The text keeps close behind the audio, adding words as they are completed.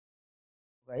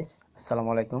Guys, আসসালামু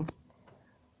আলাইকুম।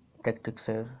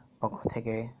 টেকটিক্সের পক্ষ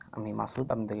থেকে আমি মাসুদ,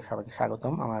 আপনাদেরকে সবাইকে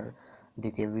স্বাগতম আমার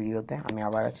দ্বিতীয় ভিডিওতে। আমি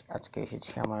আবার আজকে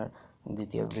এসেছি আমার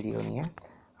দ্বিতীয় ভিডিও নিয়ে।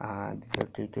 দ্বিতীয়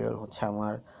টিউটোরিয়াল হচ্ছে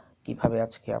আমার কিভাবে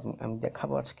আজকে আমি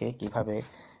দেখাবো আজকে কিভাবে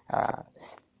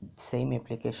সেম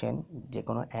অ্যাপ্লিকেশন যে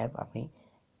কোনো অ্যাপ আপনি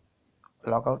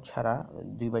লগ আউট ছাড়া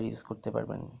দুইবার ইউজ করতে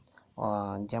পারবেন।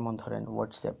 যেমন ধরেন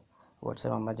হোয়াটসঅ্যাপ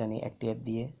আমরা জানি একটি অ্যাপ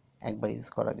দিয়ে একবার ইউজ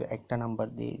করা যায়, একটা নাম্বার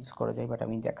দিয়ে ইউজ করা যায়, বাট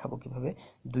আমি দেখাবো কিভাবে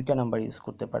দুইটা নাম্বার ইউজ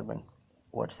করতে পারবেন।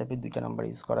 হোয়াটসঅ্যাপে দুইটা নাম্বার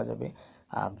ইউজ করা যাবে।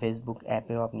 ফেসবুক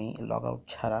অ্যাপেও আপনি লগ আউট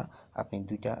ছাড়া আপনি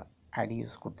দুইটা আইডি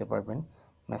ইউজ করতে পারবেন।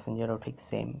 মেসেঞ্জারও ঠিক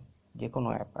সেম, যে কোনো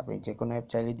অ্যাপ আপনি যে কোনো অ্যাপ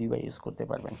চাইলে দুইবার ইউজ করতে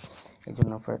পারবেন। এই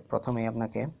জন্য প্রথমেই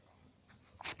আপনাকে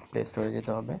প্লে স্টোরে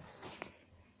যেতে হবে।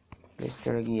 প্লে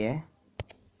স্টোরে গিয়ে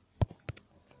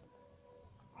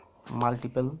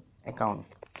মাল্টিপল অ্যাকাউন্ট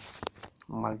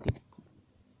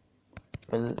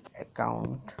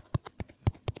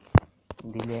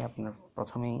দিলে আপনার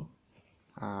প্রথমেই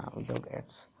without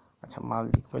ads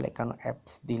multiple account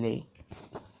apps দিলেই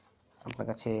আপনার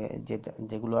কাছে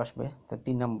যেগুলো আসবে তা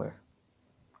তিন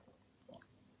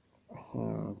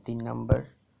নাম্বার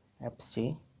অ্যাপসটি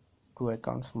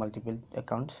মাল্টিপল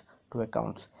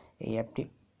অ্যাকাউন্টস এই অ্যাপটি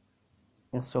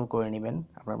ইনস্টল করে নেবেন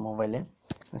আপনার মোবাইলে।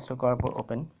 ইনস্টল করার পর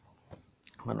ওপেন,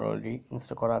 আমার অলরেডি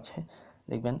ইনস্টল করা আছে।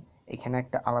 দেখবেন এখানে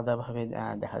একটা আলাদাভাবে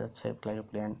দেখা যাচ্ছে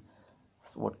plan,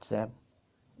 WhatsApp,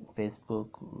 Facebook,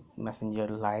 Messenger,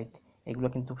 light, এগুলো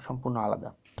কিন্তু সম্পূর্ণ আলাদা।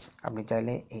 আপনি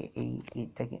চাইলে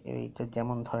এইটা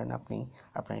যেমন ধরেন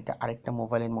আপনার এটা আরেকটা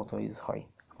মোবাইলের মতো ইউজ হয়।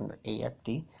 আপনার এই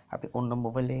অ্যাপটি আপনি অন্য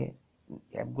মোবাইলে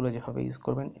অ্যাপগুলো যেভাবে ইউজ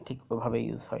করবেন ঠিক ওইভাবে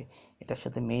ইউজ হয়। এটার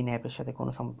সাথে মেইন অ্যাপের সাথে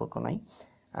কোনো সম্পর্ক নাই,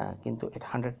 কিন্তু এটা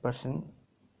 100%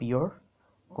 পিওর,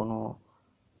 কোনো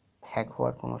হ্যাক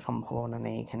হওয়ার কোনো সম্ভাবনা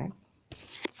নেই এখানে,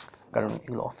 কারণ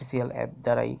এগুলো অফিসিয়াল অ্যাপ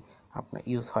দ্বারাই আপনার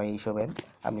ইউজ হয় এইসব অ্যাপ।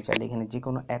 আপনি চাইলে এখানে যে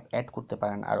কোনো অ্যাপ অ্যাড করতে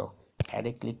পারেন। আরও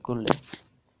অ্যাডে ক্লিক করলে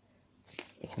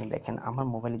এখানে দেখেন আমার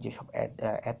মোবাইলে যেসব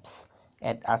অ্যাপস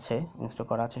অ্যাড আছে, ইনস্টল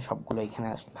করা আছে, সবগুলো এখানে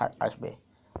আসবে।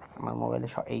 আমার মোবাইলে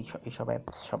এইসব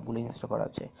অ্যাপস সবগুলো ইনস্টল করা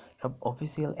আছে। সব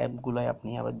অফিসিয়াল অ্যাপগুলোই আপনি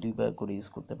আবার দুইবার করে ইউজ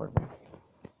করতে পারবেন।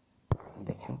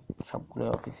 দেখেন সবগুলো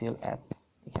অফিসিয়াল অ্যাপ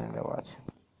এখানে দেওয়া আছে।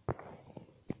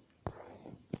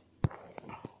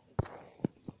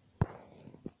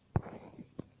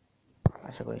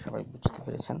 আশা করি সবাই বুঝতে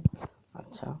পেরেছেন।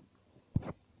 আচ্ছা,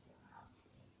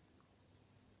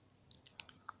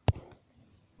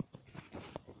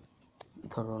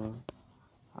 ধরুন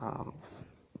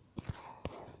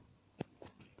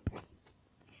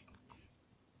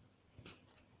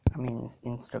আমি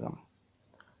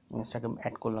ইনস্টাগ্রাম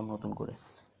অ্যাড করলাম নতুন করে।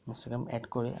 ইনস্টাগ্রাম অ্যাড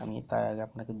করে আমি তার আগে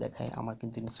আপনাকে দেখাই, আমার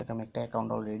কিন্তু ইনস্টাগ্রামে একটা অ্যাকাউন্ট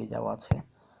অলরেডি দেওয়া আছে।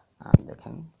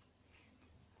 দেখেন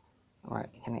আমার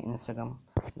এখানে ইনস্টাগ্রাম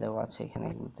দেওয়া আছে, এখানে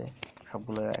এগুলোতে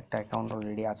সবগুলো একটা অ্যাকাউন্ট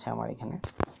অলরেডি আছে আমার এখানে।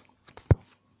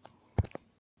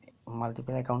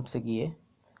 মাল্টিপল অ্যাকাউন্টসে গিয়ে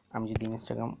আমি যদি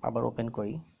ইনস্টাগ্রাম আবার ওপেন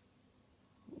করি,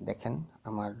 দেখেন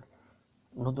আমার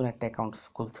নতুন একটা অ্যাকাউন্ট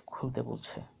খুলতে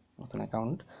বলছে। নতুন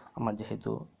অ্যাকাউন্ট আমার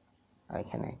যেহেতু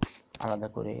এখানে আলাদা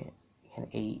করে এখানে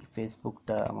এই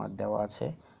ফেসবুকটা আমার দেওয়া আছে,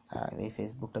 এই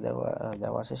ফেসবুকটা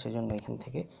দেওয়া আছে, সেজন্য এখান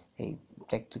থেকে এই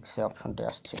টেকটিক্সের অপশনটা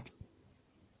আসছে।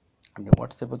 আপনি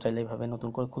হোয়াটসঅ্যাপও চাইলে এইভাবে নতুন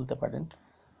করে খুলতে পারেন।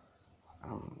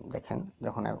 দেখেন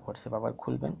যখন হোয়াটসঅ্যাপ আবার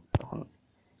খুলবেন তখন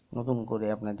নতুন করে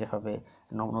আপনার যেভাবে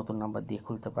নতুন নাম্বার দিয়ে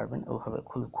খুলতে পারবেন ওইভাবে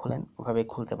ওইভাবে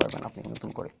খুলতে পারবেন আপনি নতুন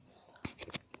করে।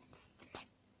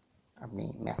 আপনি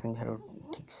মেসেঞ্জারও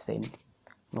ঠিক সেম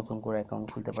নতুন করে অ্যাকাউন্ট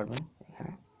খুলতে পারবেন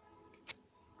এখানে।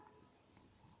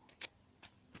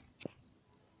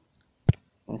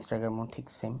 ইনস্টাগ্রামও ঠিক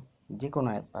সেম, যে কোনো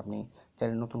অ্যাপ আপনি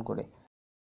চাইলে নতুন করে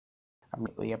আপনি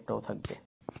ওই অ্যাপটাও থাকবে,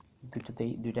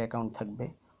 দুইটা অ্যাকাউন্ট থাকবে,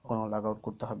 কোনো লগ আউট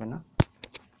করতে হবে না।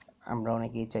 আমরা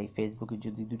অনেকেই চাই ফেসবুকে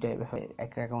যদি দুইটা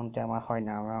এক অ্যাকাউন্টে আমার হয়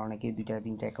না, আমরা অনেকেই দুইটা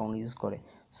তিনটা অ্যাকাউন্ট ইউজ করে।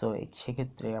 সো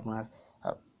সেক্ষেত্রে আপনার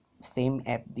সেম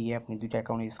অ্যাপ দিয়ে আপনি দুইটা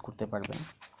অ্যাকাউন্ট ইউজ করতে পারবেন।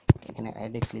 এখানে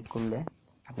অ্যাডে ক্লিক করলে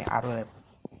আপনি আরও অ্যাপ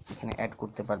এখানে অ্যাড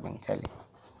করতে পারবেন চাইলে।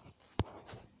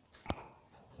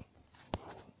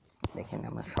 দেখেন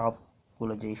আমার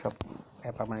সবগুলো যেই সব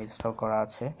অ্যাপ আমার ইনস্টল করা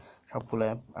আছে সবগুলো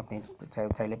অ্যাপ আপনি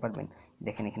চাইলে পারবেন।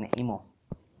 দেখেন এখানে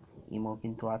ইমো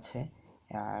কিন্তু আছে।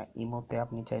 ইমোতে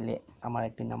আপনি চাইলে আমার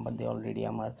একটি নাম্বার দিয়ে অলরেডি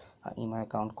আমার ইমো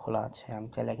অ্যাকাউন্ট খোলা আছে, আমি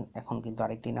চাইলে এখন কিন্তু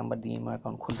আরেকটি নাম্বার দিয়ে ইমো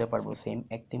অ্যাকাউন্ট খুলতে পারবো। সেম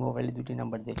একটি মোবাইলে দুটি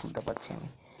নাম্বার দিয়ে খুলতে পারছি আমি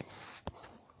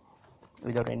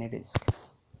উইদাউট এনি রিস্ক।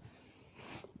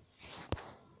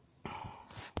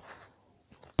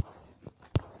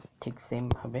 ঠিক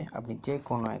সেমভাবে আপনি যে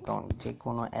কোনো অ্যাকাউন্ট যে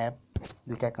কোনো অ্যাপ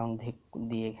দুটো অ্যাকাউন্ট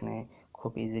দিয়ে এখানে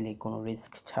খুব ইজিলি কোনো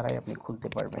রিস্ক ছাড়াই আপনি খুলতে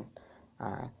পারবেন।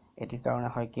 এটির কারণে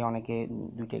হয় কি, অনেকে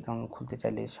দুইটা অ্যাকাউন্ট খুলতে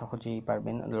চাইলে সহজেই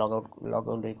পারবেন, লগ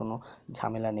আউটের কোনো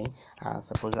ঝামেলা নেই।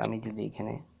 সাপোজ আমি যদি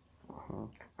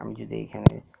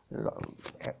এখানে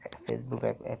ফেসবুক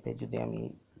অ্যাপে যদি আমি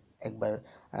একবার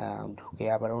ঢুকে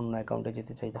আবার অন্য অ্যাকাউন্টে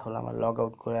যেতে চাই, তাহলে আমার লগ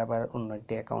আউট করে আবার অন্য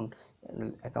একটি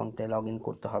অ্যাকাউন্টে লগ ইন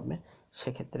করতে হবে।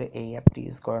 সেক্ষেত্রে এই অ্যাপটি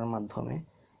ইউজ করার মাধ্যমে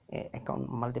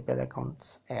মাল্টিপল অ্যাকাউন্টস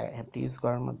অ্যাপটি ইউজ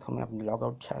করার মাধ্যমে আপনি লগ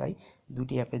আউট ছাড়াই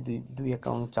দুটি অ্যাপে দুই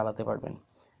অ্যাকাউন্ট চালাতে পারবেন।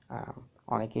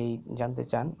 অনেকেই জানতে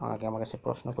চান, অনেকে আমার কাছে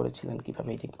প্রশ্ন করেছিলেন কিভাবে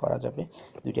এটি করা যাবে,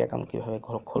 দুটি অ্যাকাউন্ট কীভাবে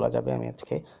খোলা যাবে। আমি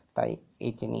আজকে তাই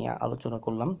এইটি নিয়ে আলোচনা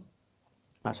করলাম।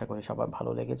 আশা করি সবার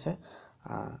ভালো লেগেছে।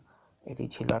 এটি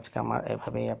ছিল আজকে আমার।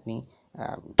 এভাবেই আপনি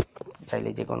চাইলে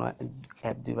যে কোনো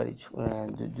অ্যাপ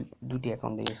দুটি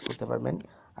অ্যাকাউন্ট দিয়ে ইউজ করতে পারবেন।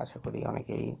 আশা করি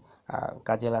অনেকেই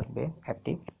কাজে লাগবে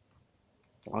অ্যাপটি।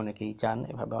 অনেকেই চান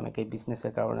এভাবে, অনেকেই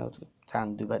বিজনেসের কারণেও চান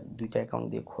দুইটা অ্যাকাউন্ট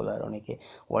দিয়ে খোলার। অনেকে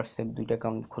হোয়াটসঅ্যাপ দুইটা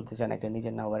অ্যাকাউন্ট খুলতে চান, একটা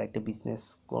নিজের নাম্বার, একটা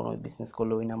কোনো বিজনেস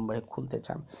করলে ওই নাম্বারে খুলতে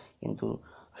চান, কিন্তু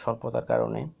স্বল্পতার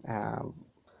কারণে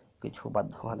কিছু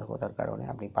বাধ্যবাধকতার কারণে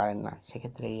আপনি পারেন না।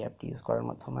 সেক্ষেত্রে এই অ্যাপটি ইউজ করার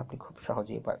মাধ্যমে আপনি খুব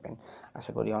সহজেই পারবেন।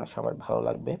 আশা করি সবার ভালো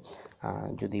লাগবে।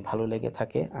 যদি ভালো লেগে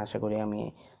থাকে, আশা করি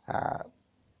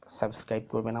সাবস্ক্রাইব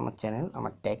করবেন আমার চ্যানেল,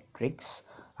 আমার টেক ট্রিক্স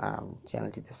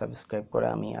চ্যানেলটিতে সাবস্ক্রাইব করে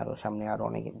আমি সামনে আরও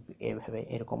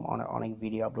এরকম অনেক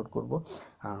ভিডিও আপলোড করব।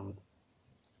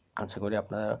 আশা করি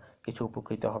আপনারা কিছু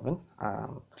উপকৃত হবেন।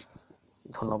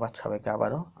 ধন্যবাদ সবাইকে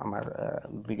আবারও আমার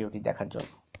ভিডিওটি দেখার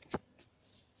জন্য।